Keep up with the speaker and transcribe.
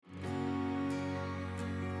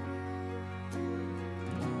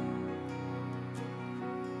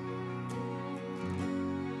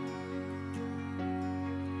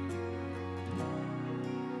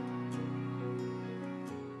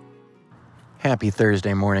Happy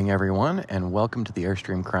Thursday morning, everyone, and welcome to the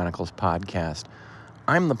Airstream Chronicles podcast.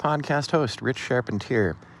 I'm the podcast host, Rich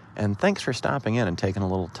Charpentier, and thanks for stopping in and taking a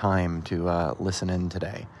little time to listen in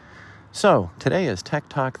today. So, today is Tech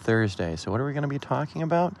Talk Thursday, so what are we going to be talking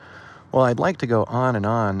about? Well, I'd like to go on and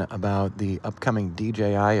on about the upcoming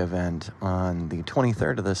DJI event on the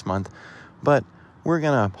 23rd of this month, but we're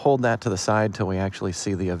going to hold that to the side till we actually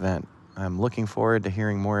see the event. I'm looking forward to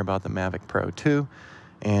hearing more about the Mavic Pro 2,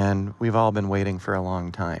 and we've all been waiting for a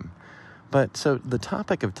long time. But so the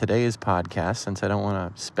topic of today's podcast, since I don't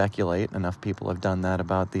want to speculate, enough people have done that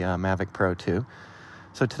about the Mavic Pro 2.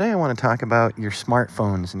 So today I want to talk about your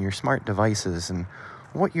smartphones and your smart devices and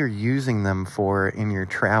what you're using them for in your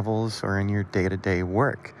travels or in your day-to-day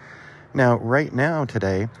work. Now, right now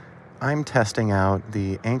today, I'm testing out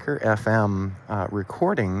the Anchor FM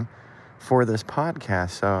recording for this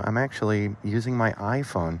podcast. So I'm actually using my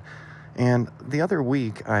iPhone. And the other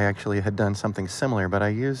week, I actually had done something similar, but I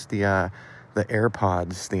used the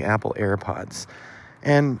AirPods, the Apple AirPods.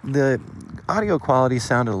 And the audio quality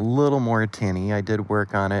sounded a little more tinny. I did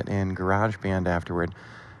work on it in GarageBand afterward.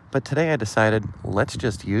 But today I decided, let's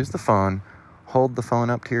just use the phone, hold the phone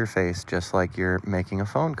up to your face, just like you're making a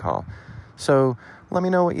phone call. So let me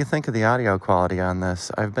know what you think of the audio quality on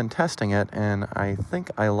this. I've been testing it, and I think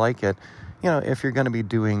I like it. You know, if you're going to be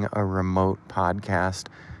doing a remote podcast,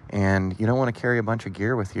 and you don't want to carry a bunch of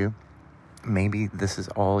gear with you, maybe this is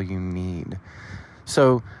all you need.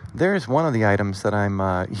 So there's one of the items that I'm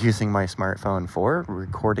using my smartphone for,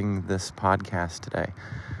 recording this podcast today.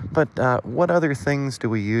 But what other things do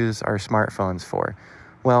we use our smartphones for?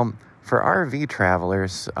 Well, for RV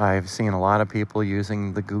travelers, I've seen a lot of people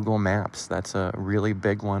using the Google Maps. That's a really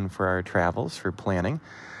big one for our travels, for planning.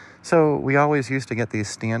 So we always used to get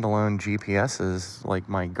these standalone GPSs like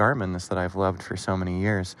my Garmin's that I've loved for so many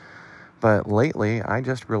years. But lately, I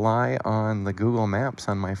just rely on the Google Maps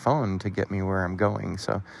on my phone to get me where I'm going.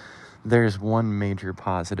 So there's one major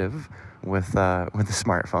positive with the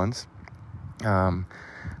smartphones.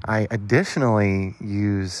 I additionally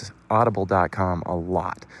use Audible.com a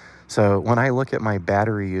lot. So when I look at my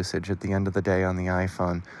battery usage at the end of the day on the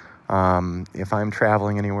iPhone, if I'm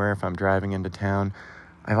traveling anywhere, if I'm driving into town,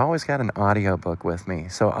 I've always got an audiobook with me.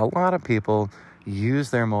 So a lot of people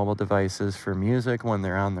use their mobile devices for music when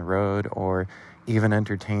they're on the road, or even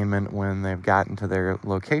entertainment when they've gotten to their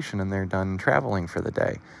location and they're done traveling for the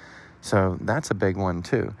day. So that's a big one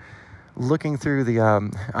too. Looking through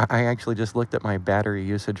I actually just looked at my battery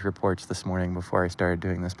usage reports this morning before I started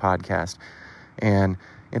doing this podcast, and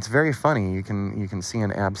it's very funny. You can see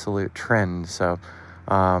an absolute trend. So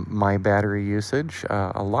my battery usage,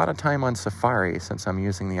 a lot of time on Safari since I'm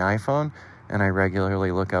using the iPhone, and I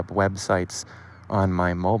regularly look up websites on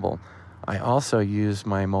my mobile. I also use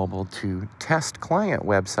my mobile to test client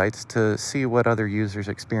websites to see what other users'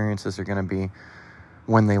 experiences are going to be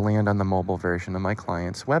when they land on the mobile version of my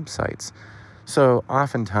client's websites. So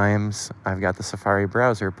oftentimes I've got the Safari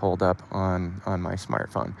browser pulled up on my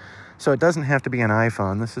smartphone. So it doesn't have to be an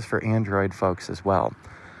iPhone. This is for Android folks as well.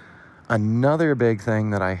 Another big thing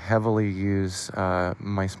that I heavily use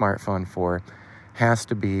my smartphone for has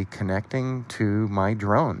to be connecting to my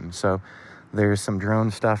drone. So there's some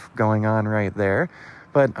drone stuff going on right there,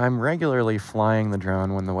 but I'm regularly flying the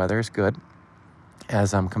drone when the weather's good,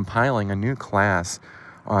 as I'm compiling a new class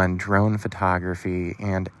on drone photography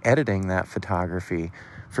and editing that photography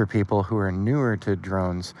for people who are newer to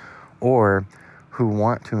drones or who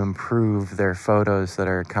want to improve their photos that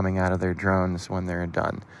are coming out of their drones when they're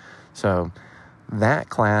done. So that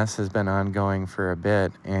class has been ongoing for a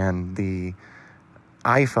bit, and the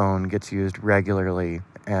iPhone gets used regularly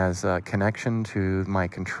as a connection to my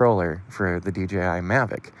controller for the DJI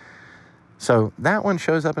Mavic. So that one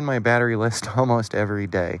shows up in my battery list almost every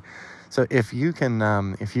day. So if you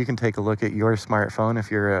can take a look at your smartphone, if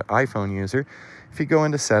you're an iPhone user, if you go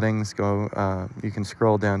into settings, you can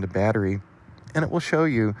scroll down to battery, and it will show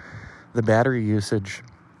you the battery usage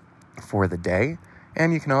for the day.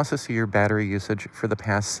 And you can also see your battery usage for the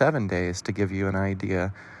past 7 days to give you an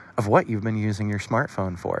idea of what you've been using your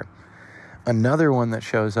smartphone for. Another one that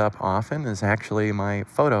shows up often is actually my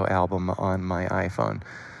photo album on my iPhone.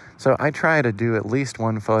 So I try to do at least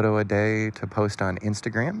one photo a day to post on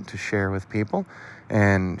Instagram to share with people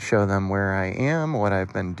and show them where I am, what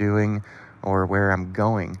I've been doing, or where I'm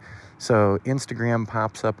going. So Instagram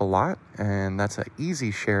pops up a lot, and that's an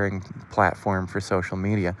easy sharing platform for social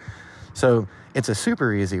media. So it's a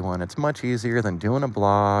super easy one. It's much easier than doing a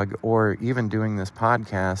blog or even doing this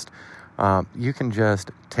podcast. You can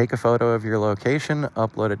just take a photo of your location,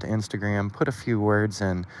 upload it to Instagram, put a few words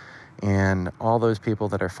in, and all those people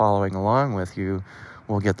that are following along with you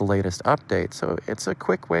will get the latest update. So it's a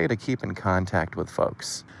quick way to keep in contact with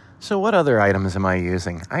folks. So what other items am I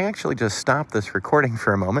using? I actually just stopped this recording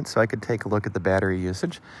for a moment so I could take a look at the battery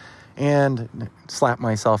usage and slap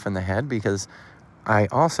myself in the head because I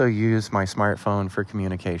also use my smartphone for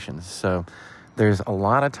communications. So there's a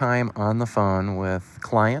lot of time on the phone with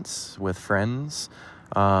clients, with friends,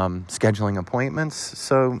 scheduling appointments.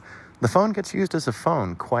 So the phone gets used as a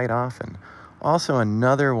phone quite often. Also,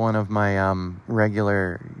 another one of my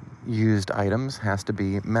regular used items has to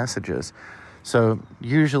be messages. So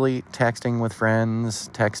usually texting with friends,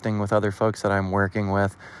 texting with other folks that I'm working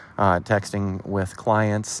with, texting with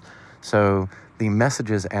clients. So the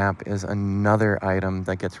Messages app is another item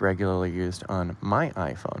that gets regularly used on my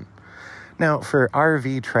iPhone. Now, for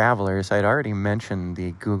RV travelers, I'd already mentioned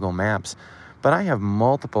the Google Maps, but I have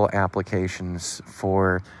multiple applications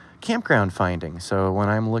for campground finding. So when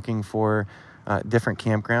I'm looking for different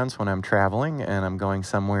campgrounds when I'm traveling and I'm going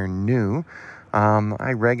somewhere new,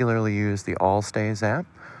 I regularly use the Allstays app,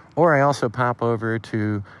 or I also pop over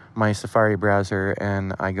to my Safari browser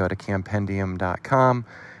and I go to campendium.com,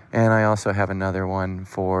 and I also have another one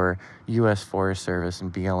for U.S. Forest Service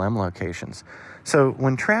and BLM locations. So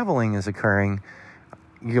when traveling is occurring,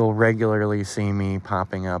 you'll regularly see me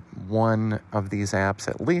popping up one of these apps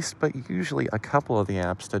at least, but usually a couple of the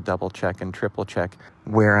apps to double check and triple check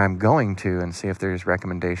where I'm going to and see if there's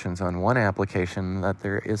recommendations on one application that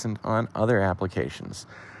there isn't on other applications.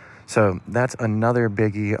 So that's another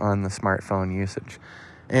biggie on the smartphone usage.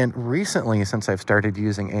 And recently, since I've started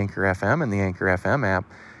using Anchor FM and the Anchor FM app,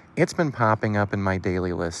 it's been popping up in my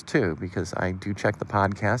daily list too, because I do check the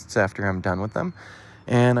podcasts after I'm done with them.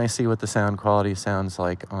 And I see what the sound quality sounds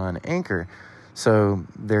like on Anchor. So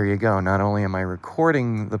there you go. Not only am I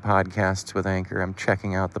recording the podcasts with Anchor, I'm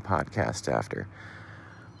checking out the podcasts after.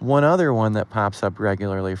 One other one that pops up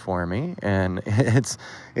regularly for me, and it's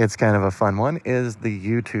kind of a fun one, is the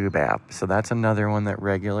YouTube app. So that's another one that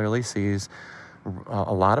regularly sees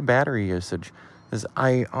a lot of battery usage. Is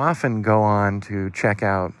I often go on to check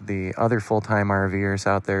out the other full-time RVers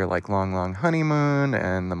out there like Long Long Honeymoon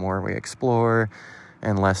and The More We Explore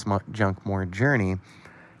and Less Junk, More Journey.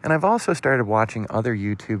 And I've also started watching other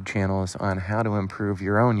YouTube channels on how to improve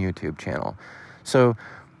your own YouTube channel. So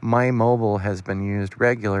my mobile has been used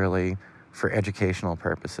regularly for educational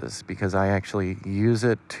purposes because I actually use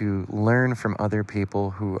it to learn from other people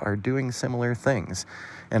who are doing similar things.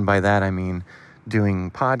 And by that I mean doing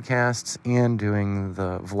podcasts and doing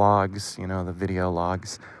the vlogs, the video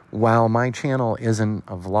logs. While my channel isn't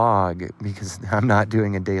a vlog because I'm not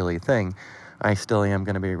doing a daily thing, I still am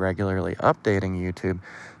going to be regularly updating YouTube.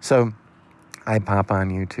 So I pop on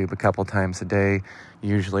YouTube a couple times a day.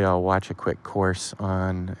 Usually I'll watch a quick course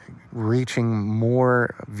on reaching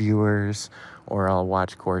more viewers, or I'll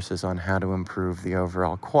watch courses on how to improve the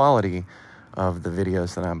overall quality of the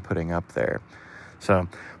videos that I'm putting up there. So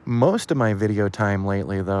most of my video time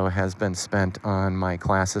lately, though, has been spent on my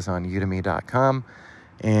classes on udemy.com.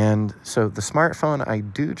 And so the smartphone, I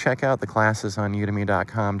do check out the classes on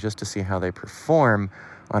udemy.com just to see how they perform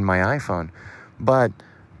on my iPhone. But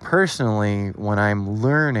personally, when I'm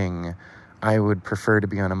learning, I would prefer to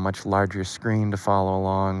be on a much larger screen to follow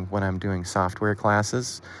along when I'm doing software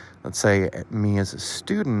classes. Let's say me as a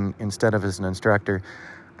student instead of as an instructor,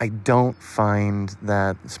 I don't find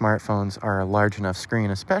that smartphones are a large enough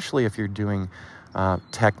screen, especially if you're doing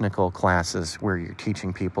technical classes where you're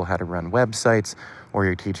teaching people how to run websites or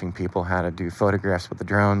you're teaching people how to do photographs with the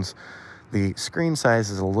drones. The screen size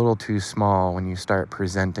is a little too small when you start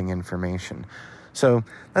presenting information. So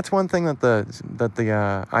that's one thing that the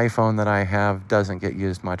iPhone that I have doesn't get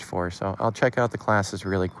used much for. So I'll check out the classes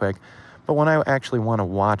really quick. But when I actually want to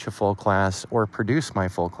watch a full class or produce my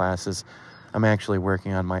full classes, I'm actually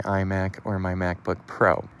working on my iMac or my MacBook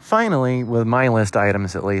Pro. Finally, with my list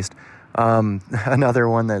items at least, another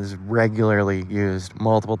one that is regularly used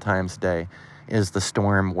multiple times a day is the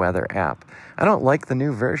Storm Weather app. I don't like the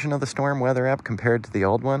new version of the Storm Weather app compared to the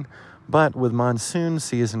old one, but with monsoon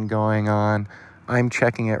season going on, I'm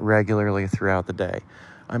checking it regularly throughout the day.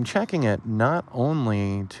 I'm checking it not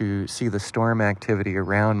only to see the storm activity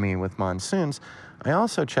around me with monsoons, I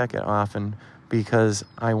also check it often because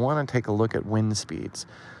I want to take a look at wind speeds.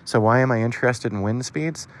 So why am I interested in wind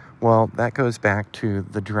speeds? Well, that goes back to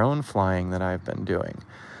the drone flying that I've been doing.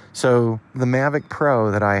 So the Mavic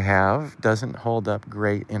Pro that I have doesn't hold up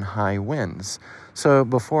great in high winds. So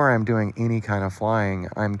before I'm doing any kind of flying,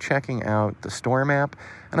 I'm checking out the Storm app,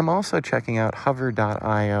 and I'm also checking out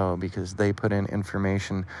hover.io because they put in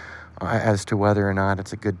information as to whether or not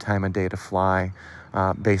it's a good time of day to fly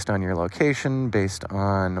based on your location, based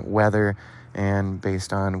on weather, and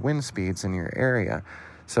based on wind speeds in your area.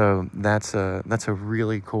 So that's a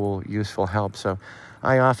really cool, useful help. So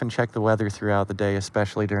I often check the weather throughout the day,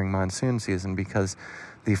 especially during monsoon season, because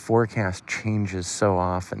the forecast changes so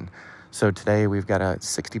often. So today we've got a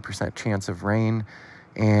 60% chance of rain,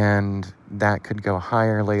 and that could go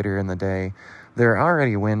higher later in the day. There are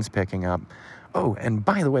already winds picking up. Oh, and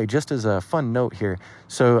by the way, just as a fun note here,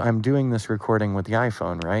 so I'm doing this recording with the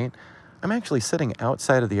iPhone, right? I'm actually sitting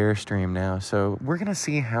outside of the Airstream now, so we're going to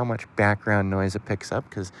see how much background noise it picks up,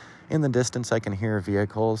 because in the distance I can hear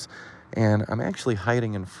vehicles, and I'm actually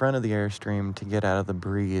hiding in front of the Airstream to get out of the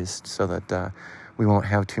breeze so that we won't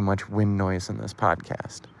have too much wind noise in this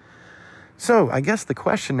podcast. So I guess the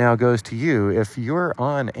question now goes to you. If you're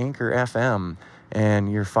on Anchor FM and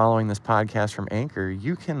you're following this podcast from Anchor,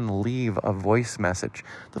 you can leave a voice message.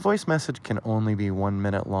 The voice message can only be 1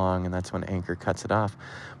 minute long, and that's when Anchor cuts it off.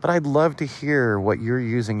 But I'd love to hear what you're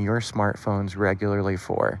using your smartphones regularly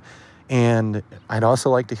for. And I'd also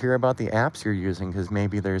like to hear about the apps you're using, because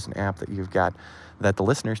maybe there's an app that you've got that the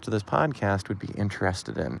listeners to this podcast would be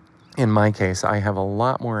interested in. In my case, I have a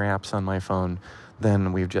lot more apps on my phone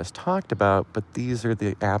than we've just talked about, but these are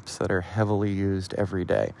the apps that are heavily used every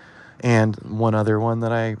day. And one other one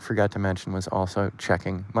that I forgot to mention was also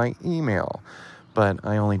checking my email. But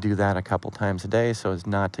I only do that a couple times a day so as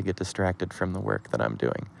not to get distracted from the work that I'm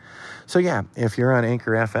doing. So yeah, if you're on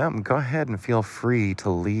Anchor FM, go ahead and feel free to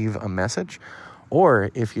leave a message.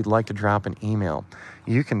 Or if you'd like to drop an email,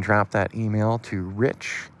 you can drop that email to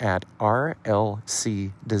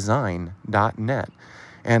rich@rlcdesign.net.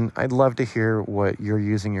 And I'd love to hear what you're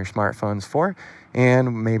using your smartphones for,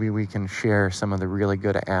 and maybe we can share some of the really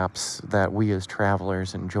good apps that we as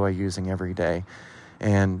travelers enjoy using every day.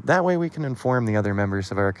 And that way we can inform the other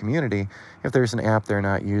members of our community if there's an app they're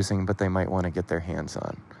not using but they might want to get their hands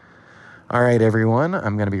on. All right, everyone,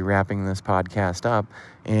 I'm going to be wrapping this podcast up,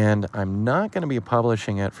 and I'm not going to be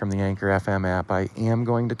publishing it from the Anchor FM app. I am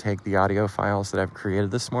going to take the audio files that I've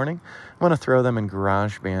created this morning. I'm going to throw them in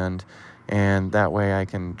GarageBand, and that way I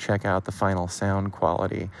can check out the final sound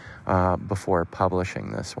quality before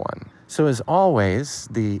publishing this one. So as always,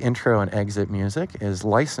 the intro and exit music is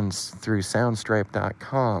licensed through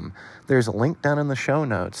soundstripe.com. There's a link down in the show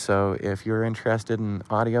notes, so if you're interested in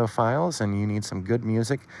audio files and you need some good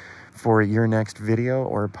music for your next video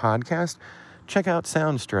or podcast, check out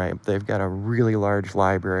Soundstripe. They've got a really large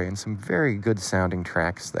library and some very good sounding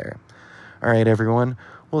tracks there. All right, everyone,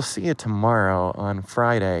 we'll see you tomorrow on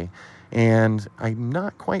Friday. And I'm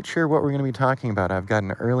not quite sure what we're going to be talking about. I've got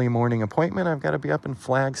an early morning appointment. I've got to be up in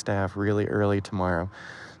Flagstaff really early tomorrow.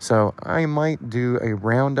 So I might do a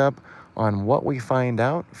roundup on what we find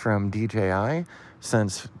out from DJI,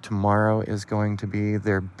 since tomorrow is going to be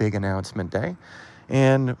their big announcement day.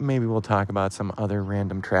 And maybe we'll talk about some other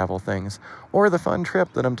random travel things, or the fun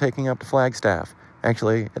trip that I'm taking up to Flagstaff.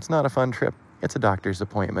 Actually, it's not a fun trip. It's a doctor's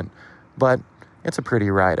appointment, but it's a pretty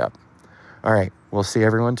ride up. All right, we'll see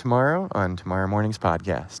everyone tomorrow on tomorrow morning's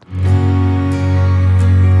podcast.